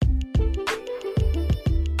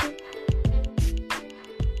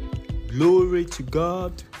Glory to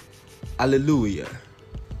God. Hallelujah.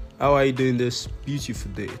 How are you doing this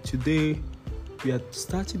beautiful day? Today, we are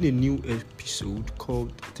starting a new episode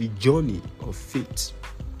called The Journey of Faith,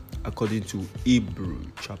 according to Hebrews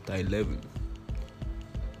chapter 11.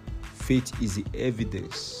 Faith is the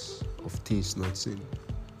evidence of things not seen.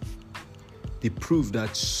 The proof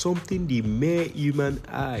that something the mere human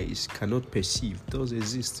eyes cannot perceive does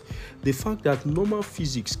exist. The fact that normal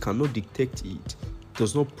physics cannot detect it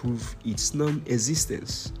does not prove its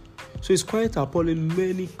non-existence. So it's quite appalling.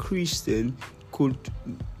 Many Christians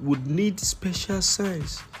would need special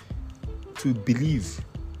signs to believe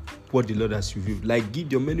what the Lord has revealed. Like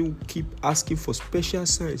Gideon, many will keep asking for special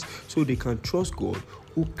signs so they can trust God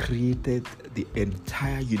who created the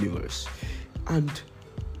entire universe. And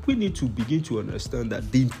we need to begin to understand that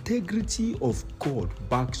the integrity of God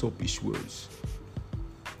backs up His words.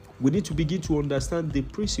 We need to begin to understand the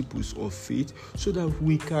principles of faith so that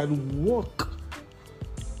we can walk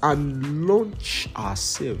and launch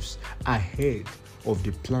ourselves ahead of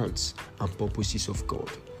the plans and purposes of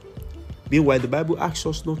God. Meanwhile, the Bible asks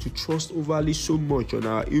us not to trust overly so much on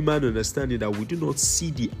our human understanding that we do not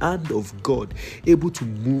see the hand of God able to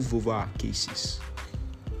move over our cases.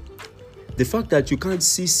 The fact that you can't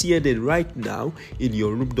see CNN right now in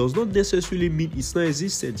your room does not necessarily mean it's not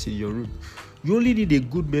existent in your room. You only need a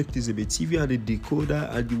good mechanism, a TV and a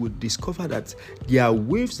decoder, and you will discover that there are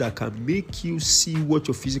waves that can make you see what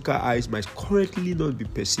your physical eyes might currently not be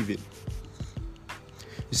perceiving.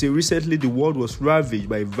 You see, recently the world was ravaged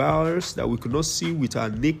by a virus that we could not see with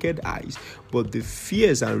our naked eyes, but the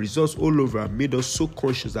fears and results all over made us so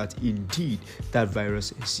conscious that indeed that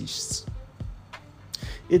virus exists.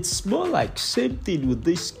 It's more like same thing with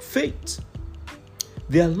this faith.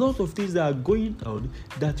 There are a lot of things that are going on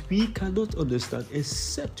that we cannot understand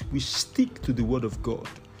except we stick to the word of God.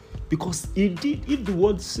 Because indeed, if the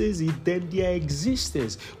word says it, then their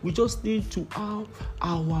existence. We just need to have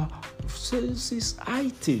our senses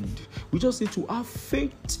heightened. We just need to have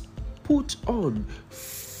faith put on.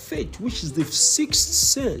 Faith, which is the sixth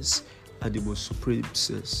sense and the most supreme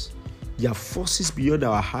sense. There are forces beyond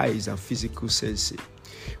our eyes and physical sensing.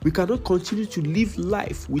 We cannot continue to live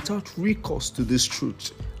life without recourse to this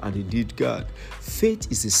truth. And indeed, God,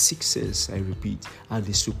 faith is the sixth sense, I repeat, and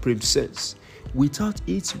the supreme sense. Without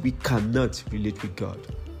it, we cannot relate with God.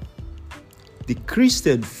 The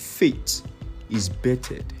Christian faith is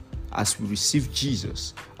bettered as we receive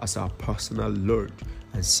Jesus as our personal Lord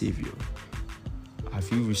and Savior. Have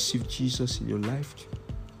you received Jesus in your life?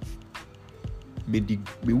 May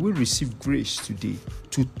we receive grace today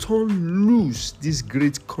to turn loose this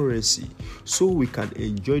great currency so we can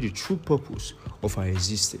enjoy the true purpose of our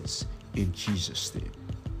existence in Jesus' name.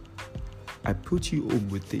 I put you home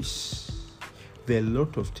with this. There are a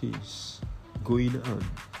lot of things going on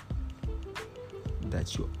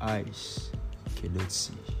that your eyes cannot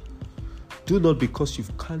see. Do not, because you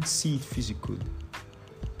can't see it physically,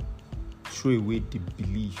 throw away the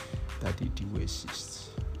belief that it do exist.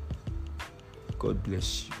 God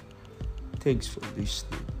bless you. Thanks for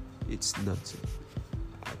listening. It's nothing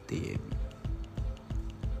at the end.